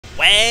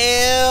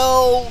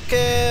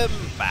Welcome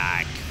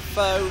back,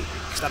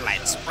 folks.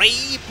 Let's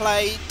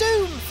replay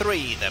Doom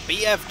 3, the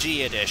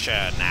BFG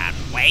edition. And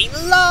when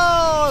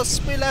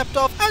last we left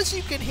off, as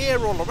you can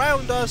hear all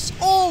around us,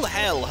 all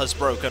hell has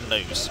broken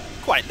loose.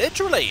 Quite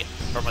literally,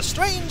 from a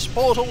strange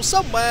portal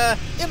somewhere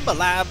in the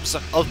labs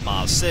of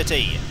Mars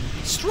City.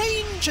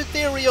 Strange,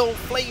 ethereal,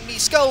 flamey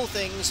skull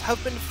things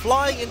have been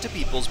flying into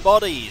people's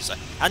bodies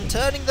and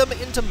turning them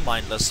into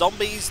mindless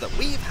zombies that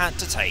we've had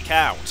to take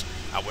out.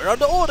 And we're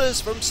under orders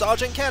from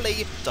Sergeant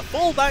Kelly to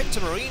fall back to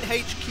Marine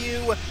HQ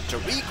to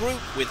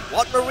regroup with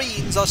what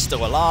Marines are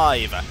still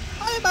alive.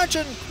 I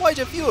imagine quite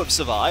a few have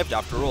survived,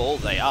 after all,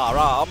 they are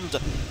armed,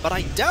 but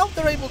I doubt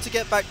they're able to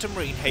get back to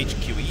Marine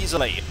HQ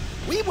easily.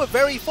 We were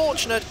very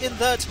fortunate in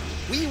that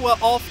we were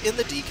off in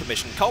the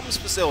decommissioned comms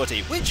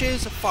facility, which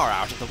is far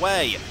out of the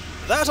way.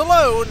 That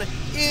alone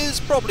is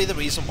probably the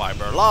reason why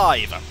we're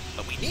alive.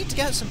 But we need to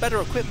get some better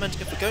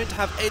equipment if we're going to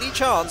have any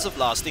chance of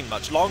lasting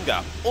much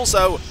longer.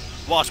 Also,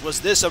 what was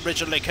this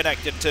originally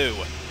connected to?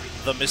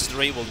 The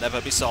mystery will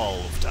never be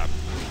solved.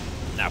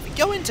 Now if we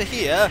go into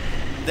here,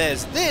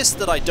 there's this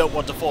that I don't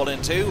want to fall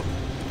into,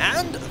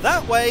 and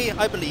that way,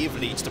 I believe,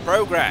 leads to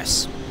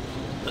progress.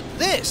 But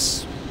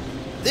this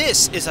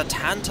is a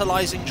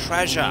tantalizing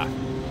treasure.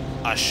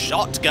 A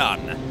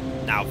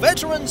shotgun. Now,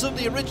 veterans of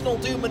the original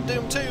Doom and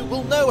Doom 2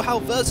 will know how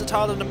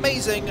versatile and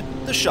amazing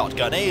the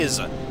shotgun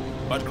is.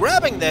 But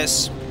grabbing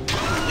this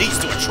leads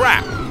to a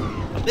trap.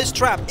 And this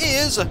trap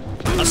is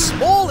a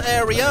small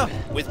area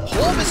with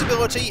poor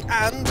visibility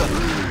and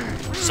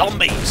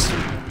zombies.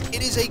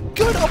 It is a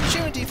good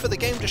opportunity for the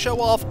game to show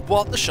off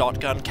what the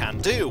shotgun can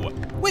do,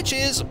 which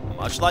is,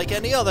 much like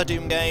any other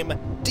Doom game,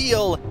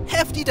 deal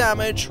hefty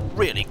damage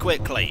really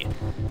quickly.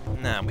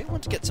 Now, we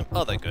want to get some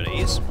other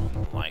goodies,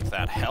 like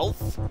that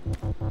health.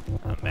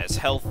 And there's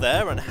health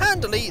there, and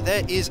handily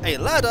there is a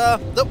ladder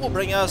that will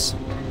bring us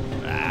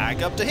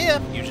back up to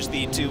here. You just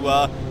need to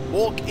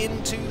walk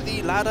into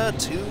the ladder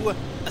to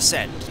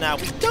ascend. Now,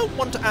 we don't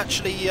want to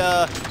actually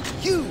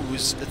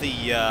use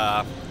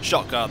the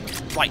shotgun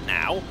right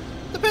now.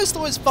 The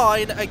pistol is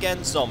fine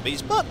against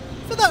zombies, but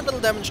for that little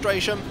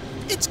demonstration,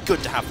 it's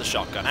good to have the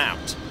shotgun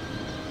out.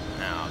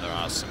 Now, there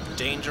are some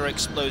danger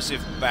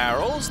explosive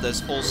barrels.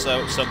 There's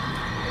also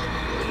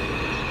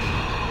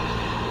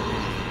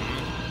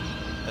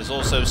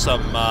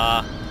some...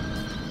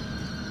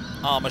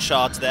 armor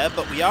shards there,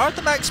 but we are at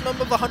the maximum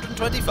of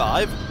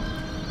 125.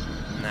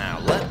 Now,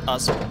 let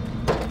us...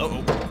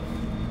 Uh-oh.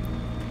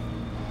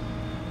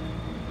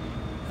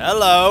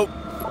 Hello!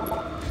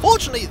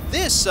 Fortunately,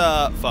 this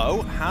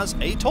foe has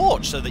a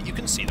torch so that you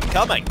can see them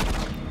coming.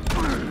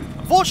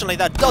 Unfortunately,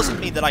 that doesn't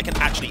mean that I can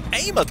actually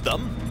aim at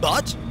them,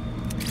 but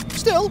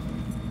still,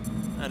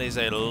 that is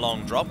a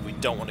long drop. We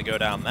don't want to go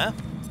down there.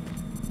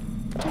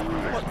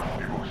 What?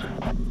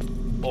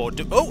 Or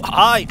do... Oh,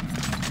 hi!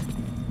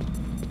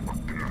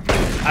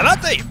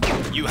 Avante!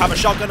 You have a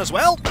shotgun as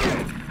well?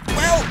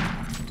 Well,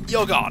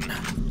 you're gone.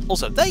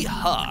 Also, they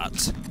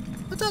hurt.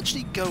 Let's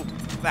actually go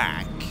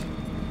back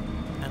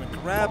and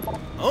grab...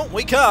 Oh,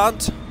 we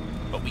can't!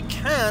 But we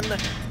can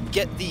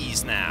get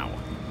these now.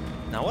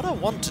 Now, what I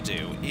want to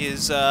do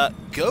is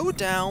go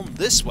down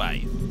this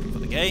way. For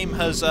the game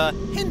has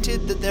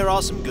hinted that there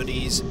are some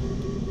goodies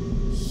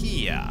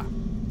here.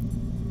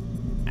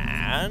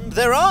 And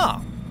there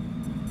are!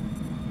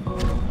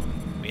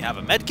 We have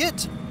a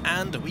medkit,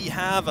 and we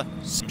have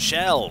some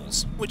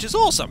shells, which is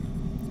awesome.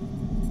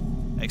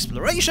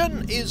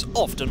 Exploration is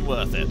often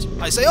worth it.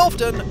 I say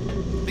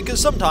often, because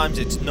sometimes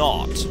it's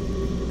not.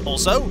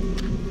 Also,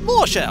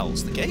 more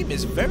shells. The game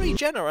is very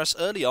generous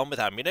early on with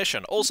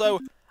ammunition. Also,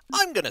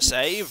 I'm gonna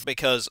save,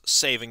 because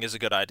saving is a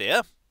good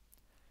idea.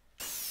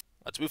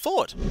 Let's move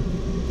forward.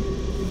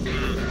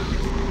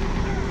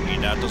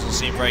 That doesn't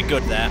seem very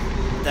good there.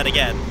 Then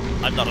again,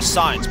 I'm not a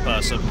science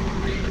person.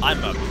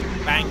 I'm a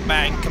bang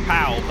bang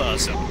kapow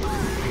person.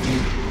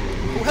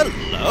 Oh,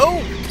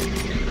 hello!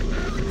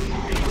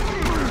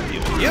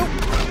 Deal with you.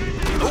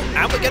 Oh,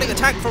 and we're getting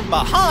attacked from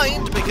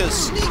behind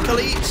because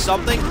sneakily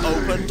something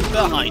opened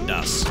behind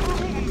us.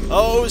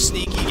 Oh,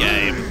 sneaky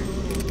game.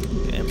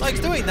 Game likes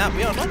doing that.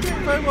 We are not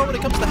doing very well when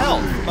it comes to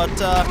health, but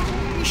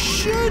we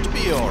should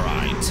be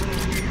alright.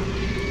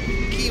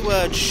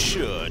 Keyword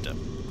should.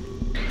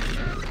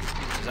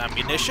 There's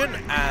ammunition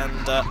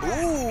and,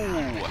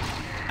 ooh,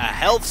 a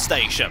health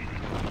station.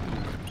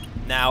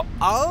 Now,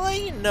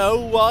 I know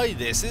why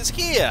this is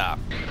here.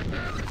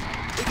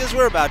 Because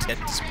we're about to get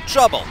into some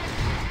trouble.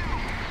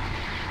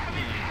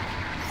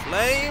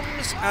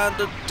 Flames and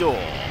a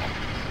door.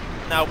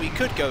 Now, we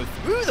could go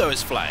through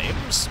those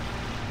flames,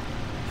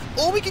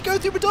 or we could go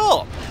through a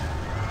door.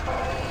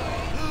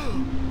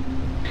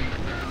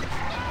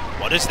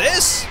 What is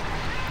this?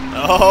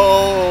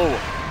 Oh,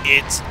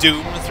 it's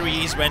Doom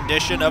 3's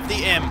rendition of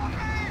the Imp.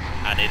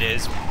 And it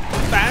is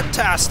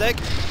fantastic.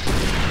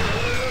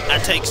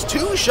 And takes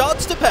 2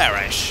 shots to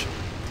perish.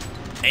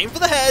 Aim for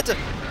the head,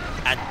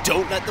 and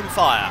don't let them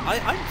fire.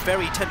 I'm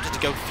very tempted to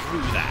go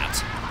through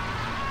that.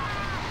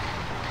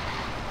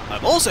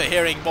 I'm also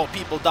hearing more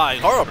people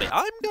dying horribly.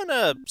 I'm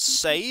gonna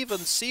save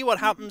and see what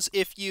happens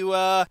if you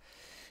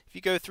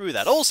go through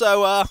that.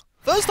 Also,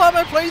 first time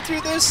I played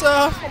through this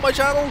on my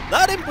channel,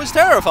 that imp was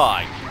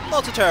terrifying.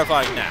 Not so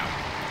terrifying now.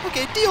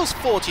 Okay, deals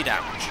 40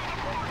 damage.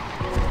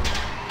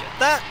 Get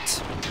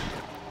that.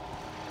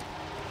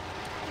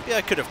 Maybe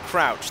I could have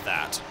crouched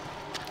that.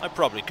 I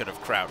probably could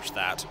have crouched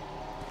that.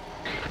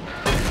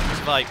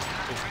 If I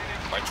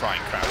try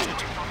and crouch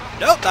it.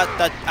 Nope,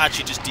 that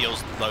actually just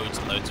deals loads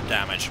and loads of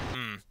damage.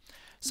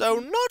 So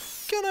not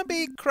gonna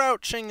be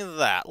crouching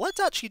that. Let's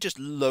actually just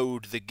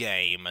load the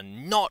game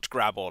and not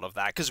grab all of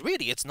that, because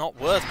really it's not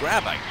worth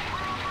grabbing.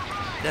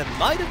 There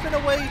might have been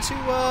a way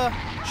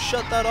to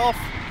shut that off,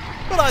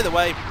 but either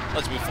way,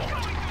 let's move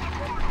forward.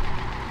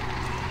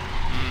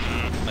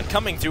 They're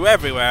coming through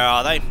everywhere,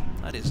 are they?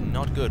 That is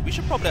not good. We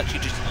should probably actually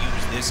just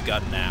use this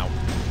gun now.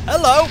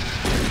 Hello!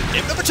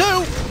 Tip number 2!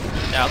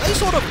 Now, they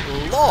sort of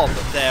lob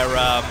their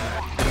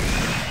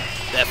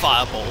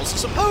fireballs,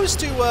 as opposed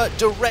to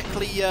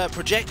directly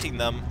projecting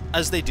them,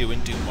 as they do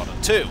in Doom 1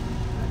 and 2.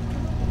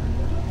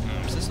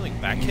 Is there something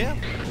back here?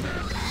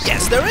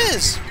 Yes, there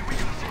is!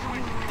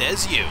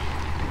 There's you.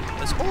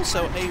 There's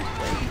also a way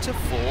to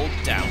fall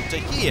down to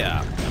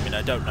here. I mean,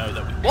 I don't know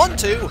that we want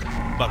to,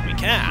 but we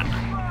can.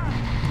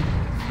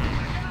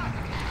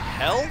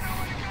 Health.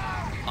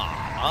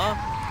 Armor.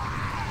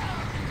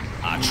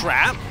 A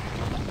trap.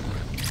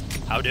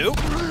 How do?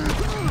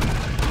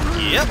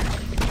 Yep.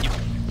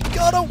 You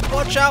gotta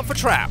watch out for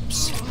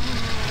traps.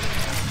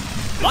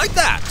 Like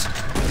that.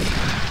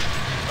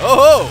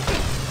 Oh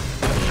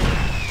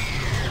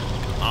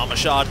ho! Armor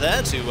shard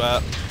there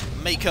to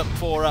make up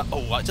for...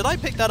 oh, did I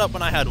pick that up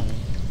when I had...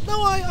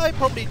 No, I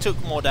probably took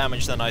more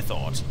damage than I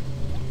thought.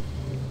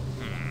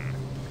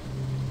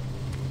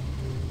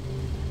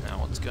 Now,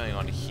 what's going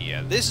on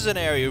here? This is an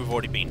area we've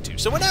already been to,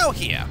 so we're now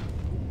here.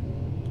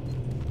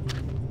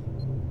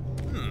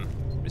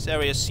 This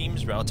area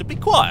seems relatively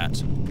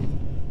quiet.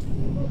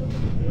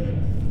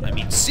 I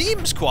mean,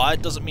 seems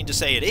quiet doesn't mean to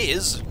say it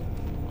is.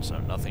 So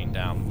nothing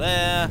down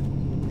there.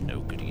 No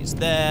goodies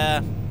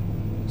there.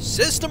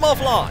 System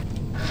offline.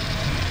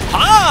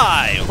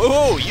 Hi!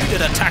 Oh, you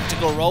did a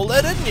tactical roll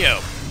there, didn't you?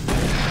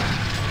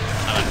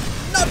 I'm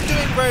not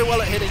doing very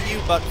well at hitting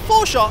you, but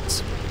 4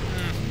 shots.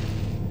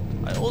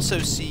 I also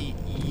see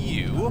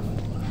you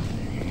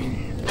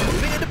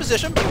moving into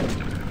position.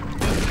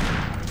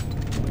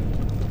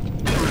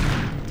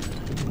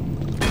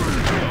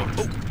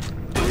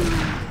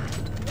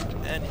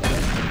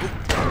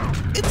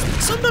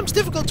 It's sometimes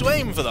difficult to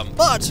aim for them,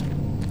 but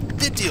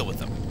did deal with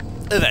them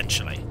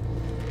eventually.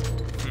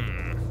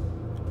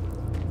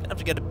 Gonna have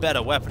to get a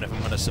better weapon if I'm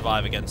going to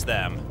survive against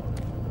them.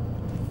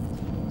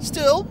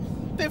 Still,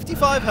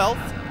 55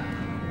 health.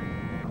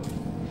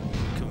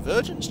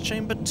 Convergence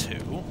chamber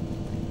 2.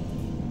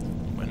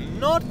 We're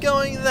not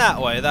going that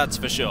way, that's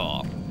for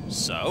sure.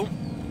 So,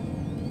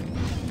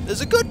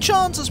 there's a good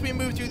chance as we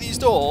move through these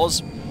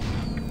doors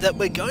that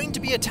we're going to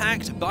be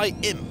attacked by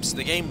imps.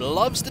 The game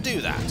loves to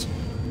do that.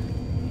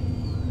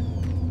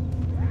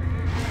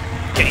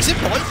 Case in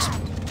point,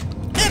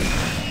 imp!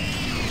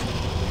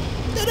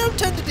 They don't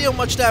tend to deal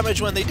much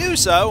damage when they do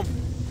so,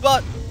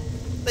 but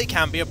they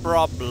can be a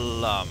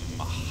problem.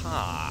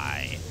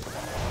 Hi.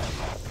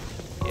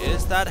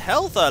 Here's that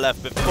health I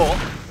left before.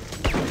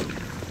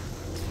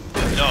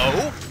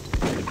 No.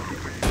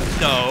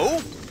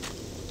 No.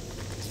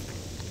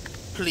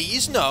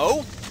 Please,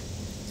 no.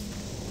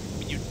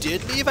 You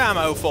did leave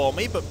ammo for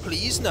me, but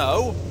please,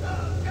 no.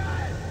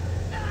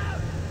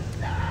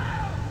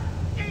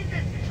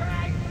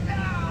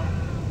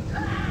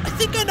 I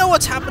think I know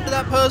what's happened to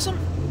that person.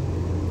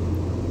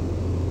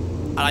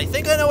 And I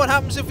think I know what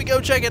happens if we go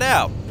check it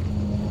out.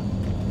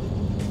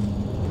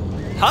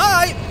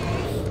 Hi!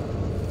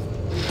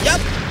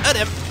 Yep, and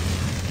him.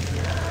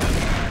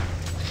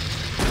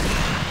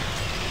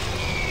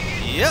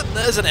 Yep,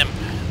 there's an imp.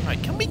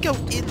 Right, can we go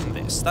in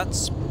this?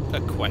 That's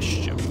a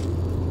question.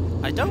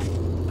 I don't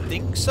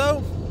think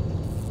so.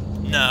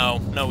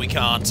 No, we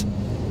can't.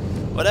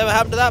 Whatever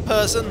happened to that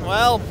person,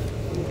 well,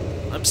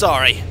 I'm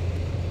sorry.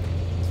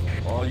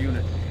 All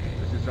units,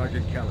 this is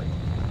Sergeant Kelly.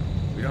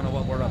 We don't know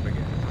what we're up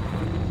against.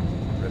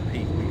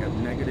 Repeat, we have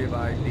negative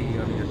ID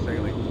on the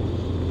assailant.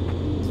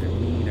 They're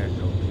mean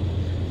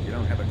SOBs. You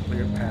don't have a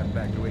clear path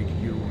back to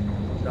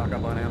HQ. Stock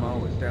up on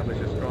ammo, establish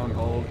a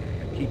stronghold,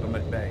 and keep them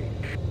at bay.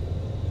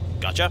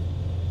 Gotcha.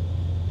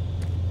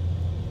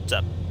 It's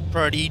a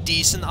pretty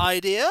decent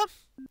idea.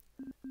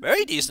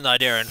 Very decent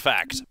idea, in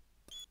fact.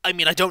 I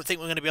mean, I don't think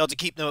we're going to be able to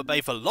keep them at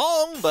bay for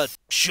long, but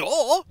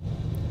sure.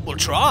 We'll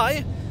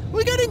try.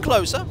 We're getting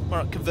closer.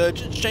 We're at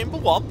Convergence Chamber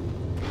 1.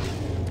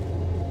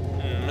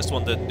 This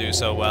one didn't do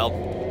so well.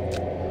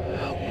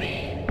 Help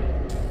me.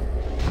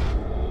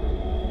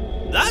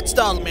 That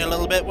startled me a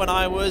little bit when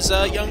I was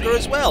younger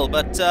as well,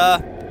 but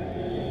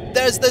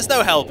there's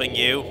no helping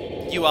you.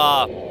 You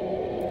are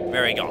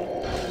very gone.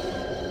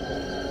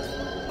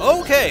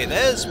 Okay,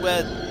 there's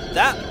where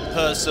that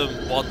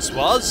person once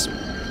was.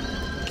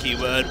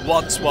 Keyword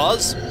once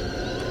was.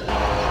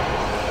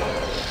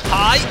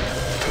 Hi.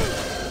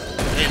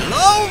 They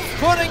love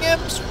putting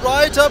imps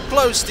right up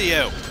close to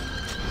you.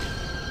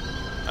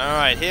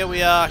 Alright, here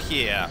we are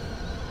here.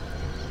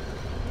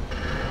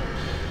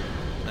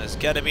 There's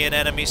gotta be an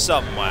enemy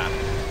somewhere.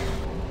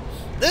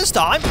 This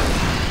time,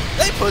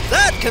 they put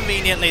that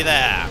conveniently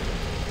there,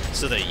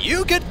 so that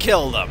you could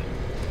kill them.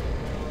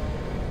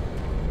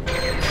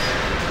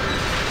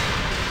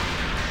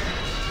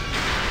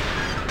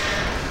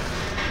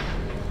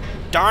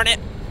 Darn it!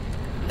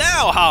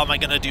 Now how am I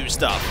gonna do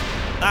stuff?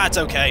 That's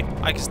okay,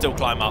 I can still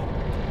climb up.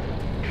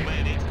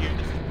 Command HQ,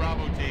 this is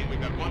Bravo team. We've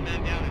got one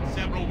man down and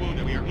several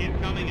wounded. We are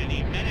incoming and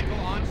need medical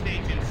on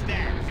stage in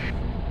stacks.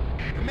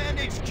 Command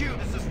HQ,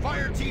 this is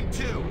Fire Team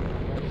 2.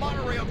 The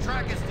monorail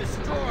track is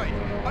destroyed.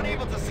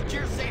 Unable to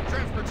secure safe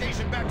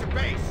transportation back to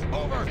base.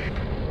 Over.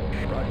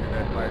 Roger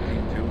that, Fire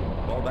Team 2.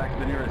 Fall back to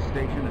the nearest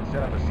station and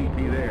set up a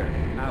CP there.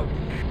 Out.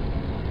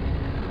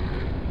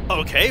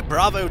 Okay,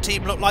 Bravo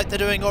team look like they're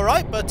doing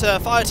alright, but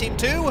Fire Team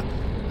 2,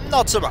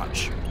 not so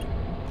much.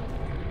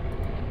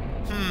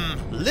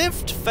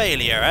 Lift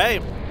failure, eh?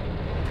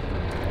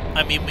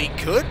 I mean, we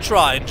could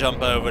try and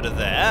jump over to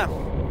there,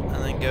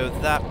 and then go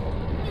that...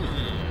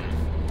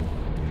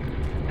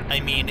 I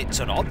mean, it's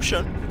an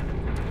option.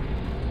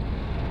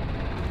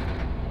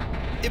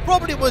 It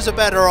probably was a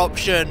better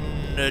option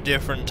a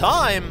different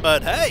time,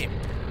 but hey,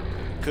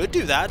 could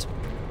do that.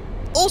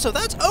 Also,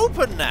 that's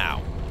open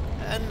now,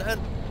 and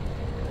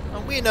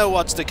we know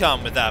what's to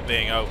come with that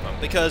being open,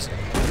 because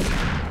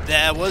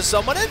there was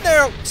someone in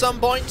there at some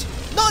point.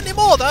 Not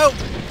anymore, though.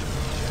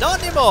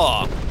 Not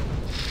anymore.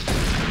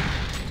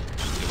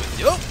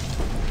 Yep.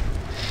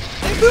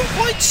 They move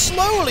quite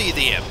slowly,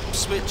 the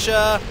imps, which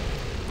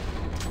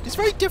is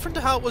very different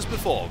to how it was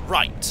before.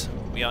 Right,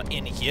 we are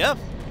in here.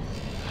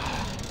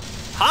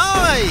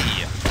 Hi!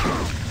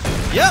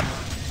 Yep.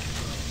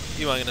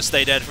 You weren't going to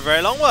stay dead for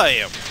very long, were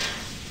you?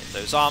 Get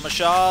those armor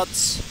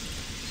shards.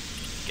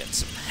 Get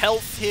some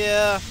health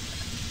here.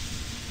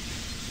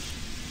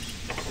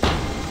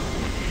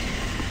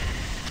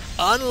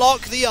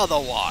 Unlock the other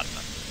one.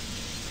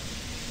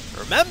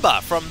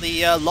 Remember from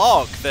the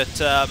log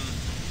that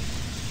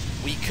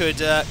we could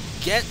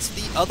get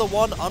the other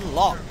one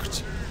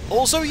unlocked.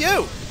 Also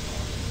you!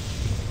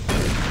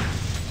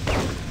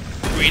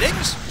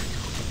 Greetings?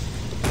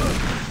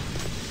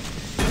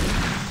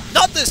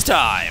 Not this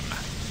time!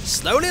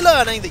 Slowly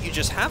learning that you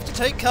just have to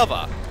take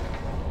cover.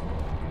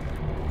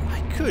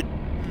 I could...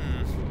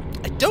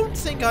 I don't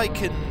think I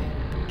can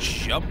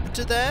jump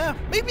to there.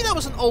 Maybe that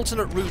was an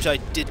alternate route I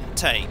didn't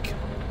take.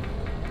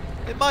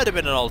 It might have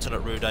been an alternate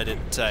route I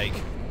didn't take.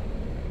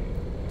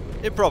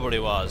 It probably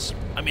was.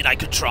 I mean, I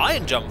could try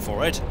and jump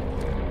for it.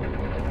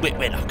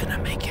 We're not gonna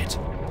make it.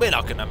 We're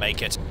not gonna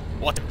make it.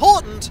 What's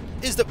important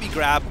is that we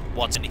grab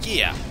what's in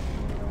here.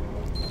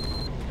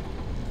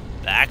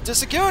 Back to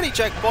security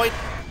checkpoint.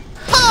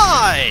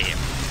 Hi!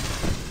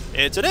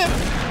 It's an imp.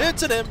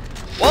 It's an imp.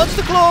 Wants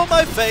to claw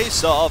my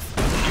face off.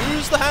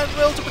 Use the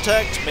handrail to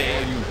protect me.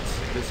 All units,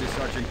 this is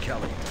Sergeant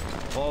Kelly.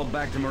 Fall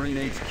back to Marine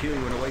HQ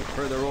and await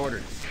further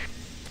orders.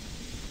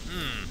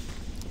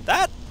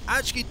 That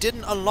actually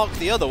didn't unlock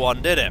the other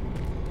one, did it?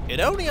 It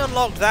only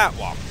unlocked that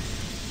one.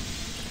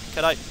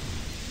 Can I...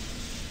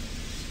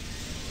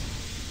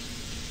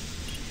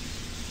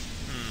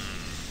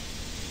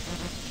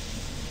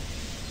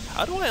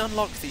 How do I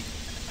unlock the...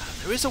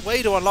 There is a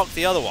way to unlock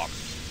the other one.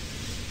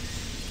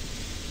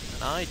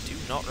 And I do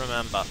not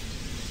remember.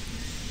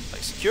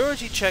 Like,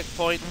 security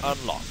checkpoint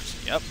unlocked.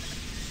 Yep.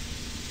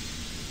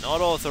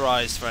 Not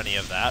authorized for any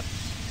of that.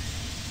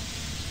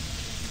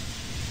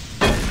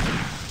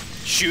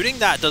 Shooting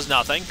that does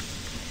nothing.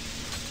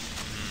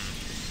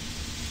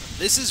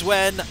 This is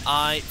when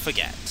I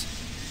forget.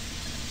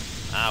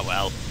 Ah,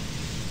 well.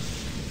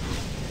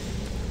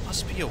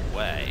 Must be a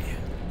way.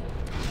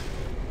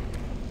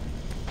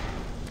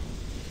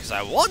 Because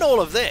I want all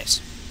of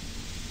this.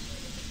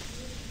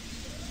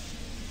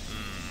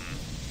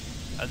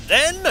 And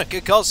then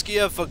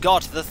Kikoskia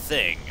forgot the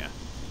thing.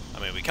 I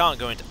mean, we can't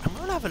go into... I'm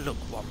going to have a look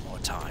one more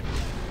time.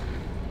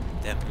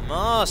 There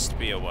must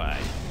be a way.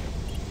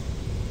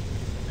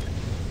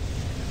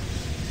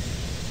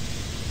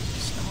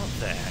 It's not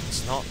there.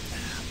 It's not there.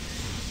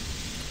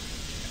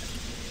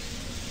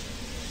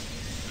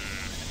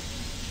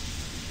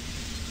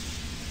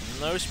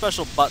 No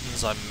special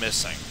buttons I'm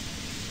missing.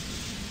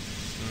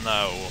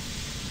 No.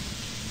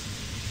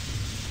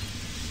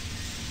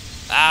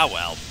 Ah,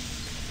 well.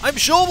 I'm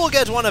sure we'll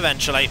get one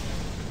eventually.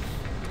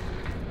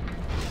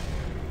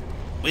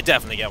 We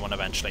definitely get one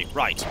eventually.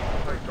 Right.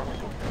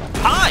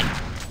 Hi!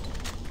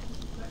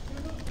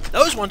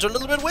 Those ones are a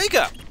little bit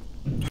weaker.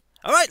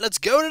 Alright, let's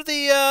go to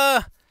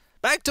the,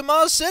 back to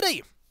Mars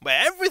City,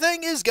 where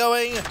everything is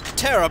going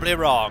terribly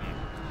wrong.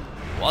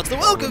 What's the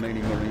All welcome?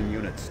 remaining Marine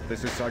units,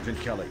 this is Sergeant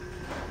Kelly.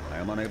 I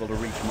am unable to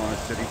reach Mars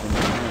City from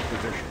my current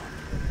position.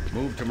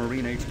 Move to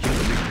Marine HQ to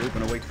regroup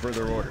and await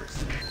further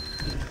orders.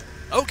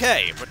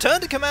 Okay, return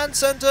to Command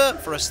Center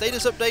for a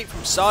status update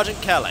from Sergeant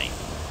Kelly.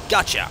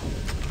 Gotcha.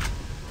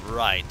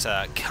 Right,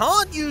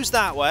 can't use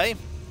that way.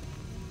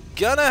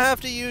 Gonna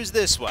have to use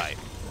this way.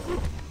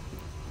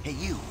 Hey,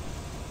 you.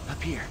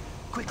 Up here.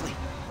 quickly.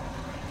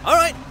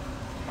 Alright.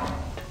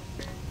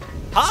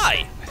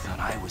 Hi! I thought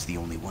I was the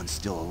only one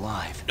still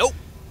alive. Nope.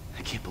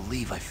 I can't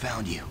believe I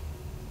found you.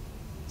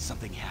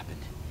 Something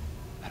happened.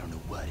 I don't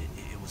know what.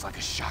 It was like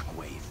a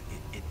shockwave.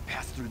 It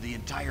passed through the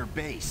entire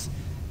base.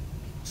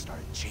 People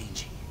started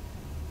changing.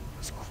 It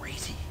was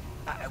crazy.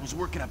 I was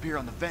working up here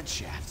on the vent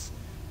shafts.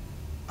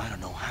 I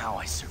don't know how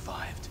I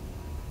survived.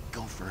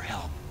 Go for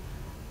help.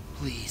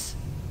 Please.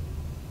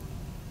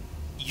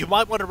 You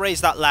might want to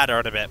raise that ladder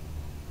in a bit.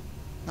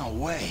 No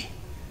way.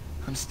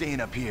 I'm staying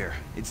up here.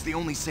 It's the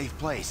only safe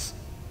place.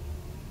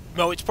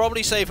 No, it's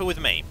probably safer with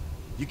me.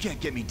 You can't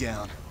get me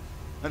down.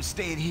 I'm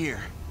staying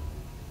here.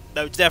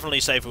 No, it's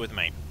definitely safer with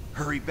me.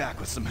 Hurry back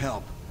with some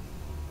help.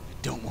 I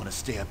don't want to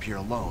stay up here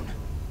alone.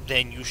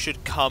 Then you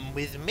should come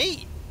with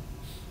me.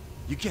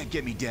 You can't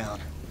get me down.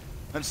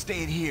 I'm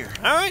staying here.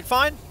 Alright,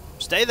 fine.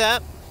 Stay there.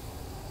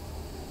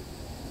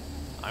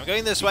 I'm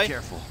going this way. Be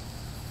careful.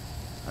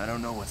 I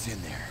don't know what's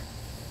in there.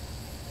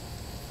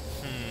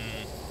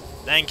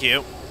 Thank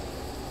you.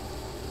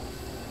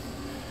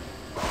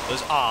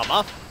 There's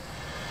armor.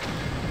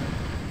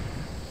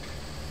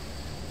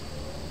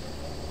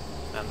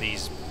 And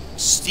these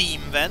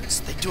steam vents.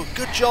 They do a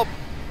good job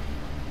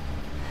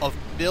of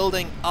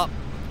building up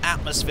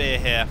atmosphere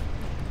here.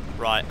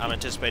 Right, I'm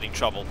anticipating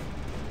trouble.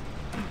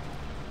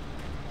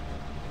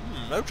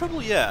 No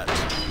trouble yet.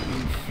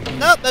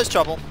 Nope, there's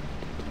trouble.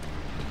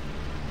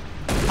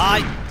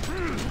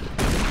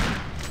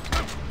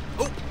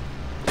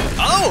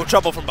 Oh,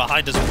 trouble from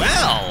behind as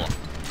well.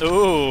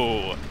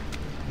 Ooh,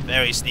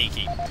 very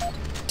sneaky.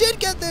 Did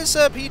get this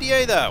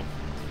PDA though,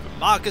 from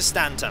Marcus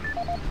Stanton.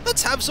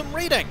 Let's have some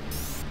reading.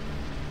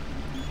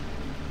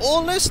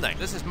 Or listening.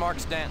 This is Mark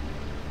Stanton,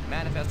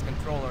 Manifest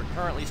Controller,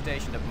 currently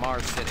stationed at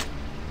Mars City.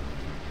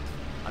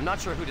 I'm not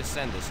sure who to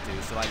send this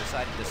to, so I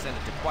decided to send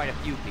it to quite a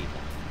few people.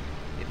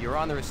 If you're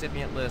on the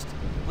recipient list,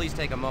 please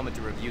take a moment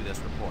to review this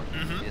report.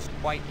 It is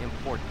quite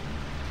important.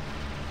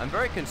 I'm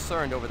very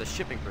concerned over the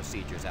shipping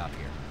procedures out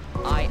here.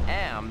 I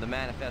am the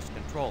Manifest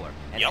Controller,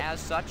 and as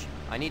such,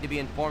 I need to be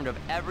informed of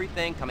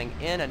everything coming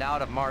in and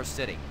out of Mars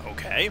City.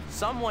 Okay.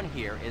 Someone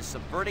here is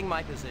subverting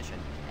my position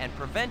and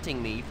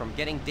preventing me from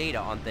getting data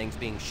on things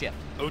being shipped.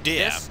 Oh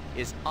dear. This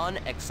is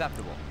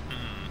unacceptable.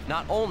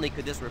 Not only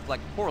could this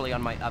reflect poorly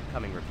on my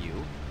upcoming review,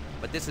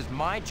 but this is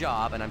my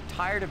job and I'm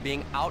tired of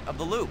being out of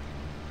the loop.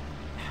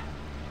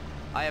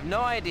 I have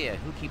no idea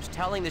who keeps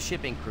telling the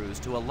shipping crews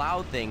to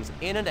allow things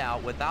in and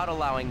out without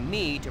allowing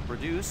me to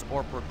produce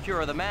or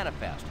procure the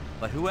manifest.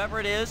 But whoever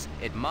it is,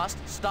 it must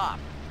stop.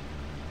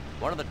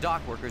 One of the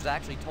dock workers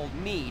actually told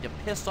me to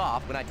piss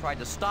off when I tried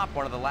to stop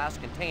one of the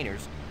last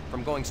containers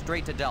from going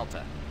straight to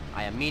Delta.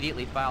 I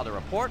immediately filed a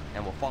report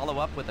and will follow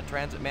up with the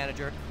transit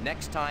manager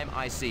next time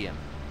I see him.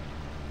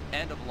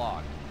 End of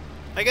log.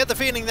 I get the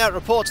feeling that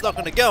report's not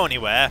going to go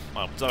anywhere.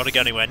 Well, it's not going to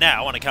go anywhere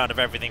now on account of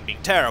everything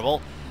being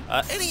terrible.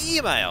 Any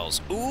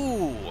emails?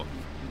 Ooh.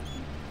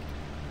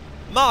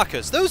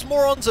 Markers. Those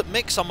morons at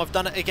Mixom have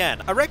done it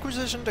again. I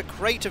requisitioned a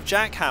crate of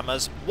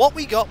jackhammers. What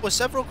we got was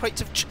several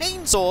crates of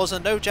chainsaws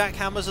and no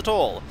jackhammers at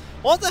all.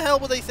 What the hell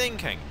were they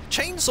thinking?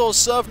 Chainsaws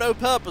serve no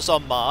purpose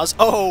on Mars.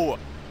 Oh,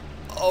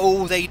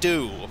 they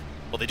do.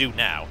 Well, they do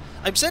now.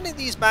 I'm sending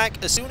these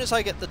back as soon as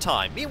I get the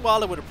time.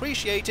 Meanwhile, I would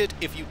appreciate it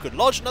if you could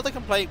lodge another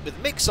complaint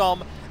with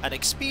Mixom and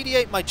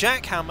expedite my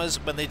jackhammers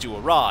when they do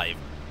arrive.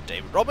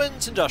 David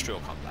Robbins,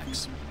 Industrial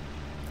Complex.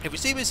 If you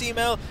receive this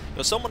email,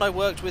 you're someone I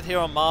worked with here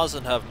on Mars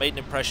and have made an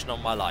impression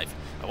on my life.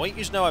 I want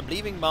you to know I'm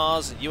leaving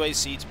Mars and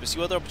UAC to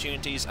pursue other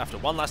opportunities after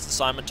one last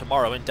assignment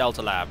tomorrow in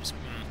Delta Labs.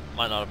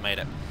 Might not have made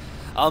it.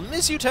 I'll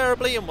miss you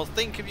terribly and will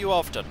think of you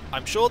often.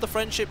 I'm sure the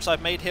friendships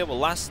I've made here will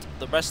last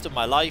the rest of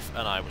my life,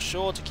 and I was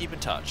sure to keep in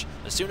touch.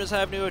 As soon as I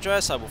have a new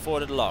address, I will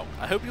forward it along.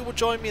 I hope you will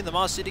join me in the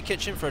Mars City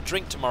kitchen for a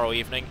drink tomorrow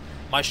evening.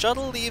 My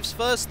shuttle leaves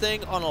first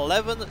thing on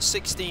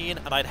 11:16,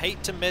 and I'd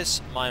hate to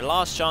miss my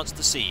last chance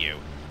to see you.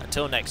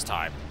 Until next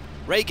time.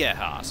 Ray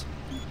Gerhardt.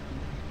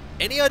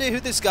 Any idea who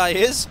this guy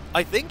is?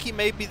 I think he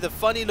may be the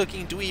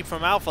funny-looking dweeb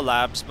from Alpha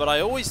Labs, but I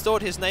always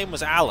thought his name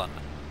was Alan.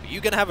 Are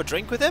you gonna have a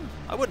drink with him?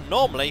 I wouldn't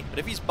normally, but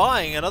if he's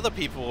buying and other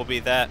people will be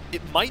there,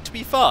 it might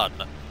be fun.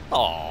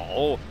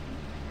 Oh,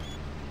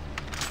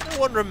 no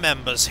one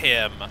remembers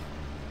him.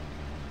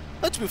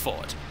 Let's move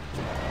forward.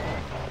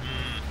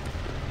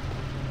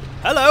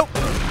 Hello.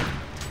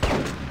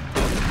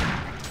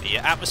 The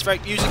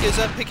atmospheric music is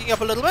picking up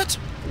a little bit.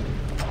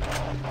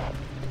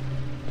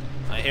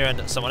 I hear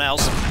someone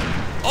else.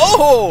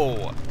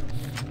 Oh!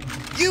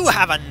 You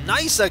have a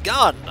nicer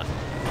gun!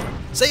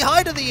 Say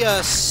hi to the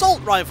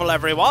assault rifle,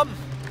 everyone!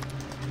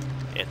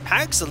 It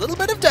packs a little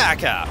bit of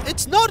Dakar.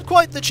 It's not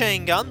quite the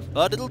chain gun,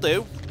 but it'll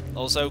do.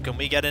 Also, can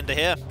we get into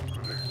here?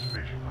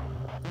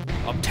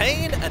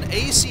 Obtain an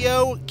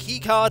ACO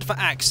keycard for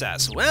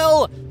access.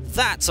 Well,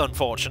 that's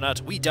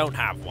unfortunate. We don't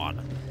have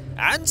one.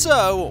 And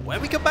so,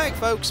 when we come back,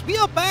 folks, we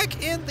are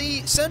back in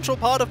the central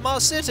part of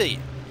Mars City.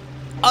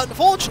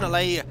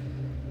 Unfortunately,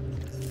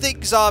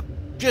 things are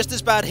just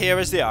as bad here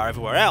as they are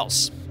everywhere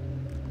else.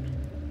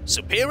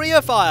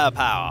 Superior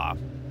firepower.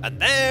 And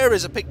there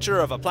is a picture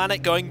of a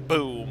planet going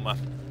boom.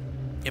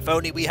 If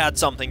only we had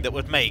something that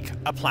would make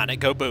a planet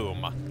go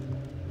boom.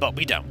 But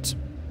we don't.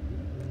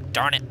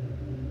 Darn it.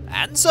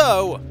 And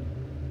so,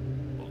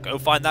 we'll go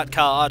find that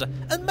card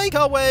and make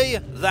our way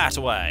that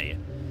way.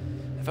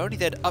 If only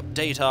they'd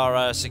update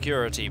our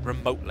security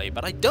remotely,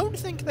 but I don't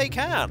think they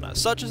can,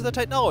 such as the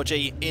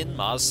technology in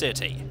Mars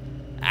City.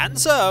 And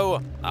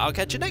so, I'll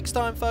catch you next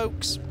time,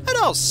 folks, and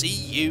I'll see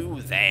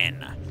you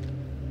then.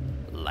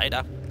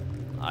 Later.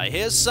 I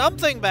hear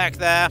something back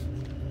there.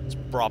 It's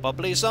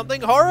probably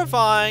something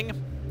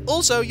horrifying.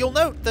 Also, you'll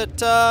note that,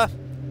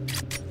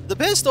 the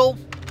pistol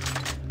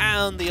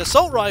and the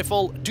assault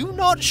rifle do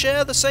not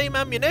share the same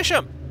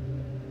ammunition.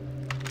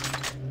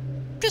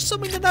 Just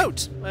something to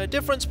note. A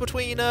difference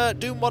between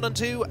Doom 1 and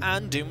 2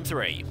 and Doom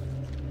 3.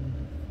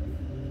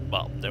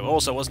 Well, there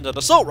also wasn't an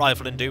assault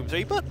rifle in Doom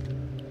 3, but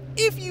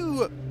if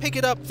you pick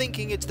it up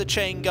thinking it's the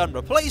chain gun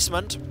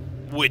replacement,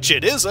 which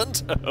it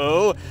isn't,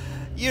 oh,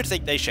 you'd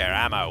think they share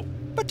ammo,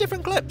 but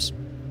different clips.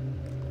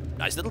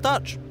 Nice little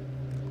touch.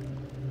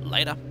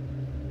 Later.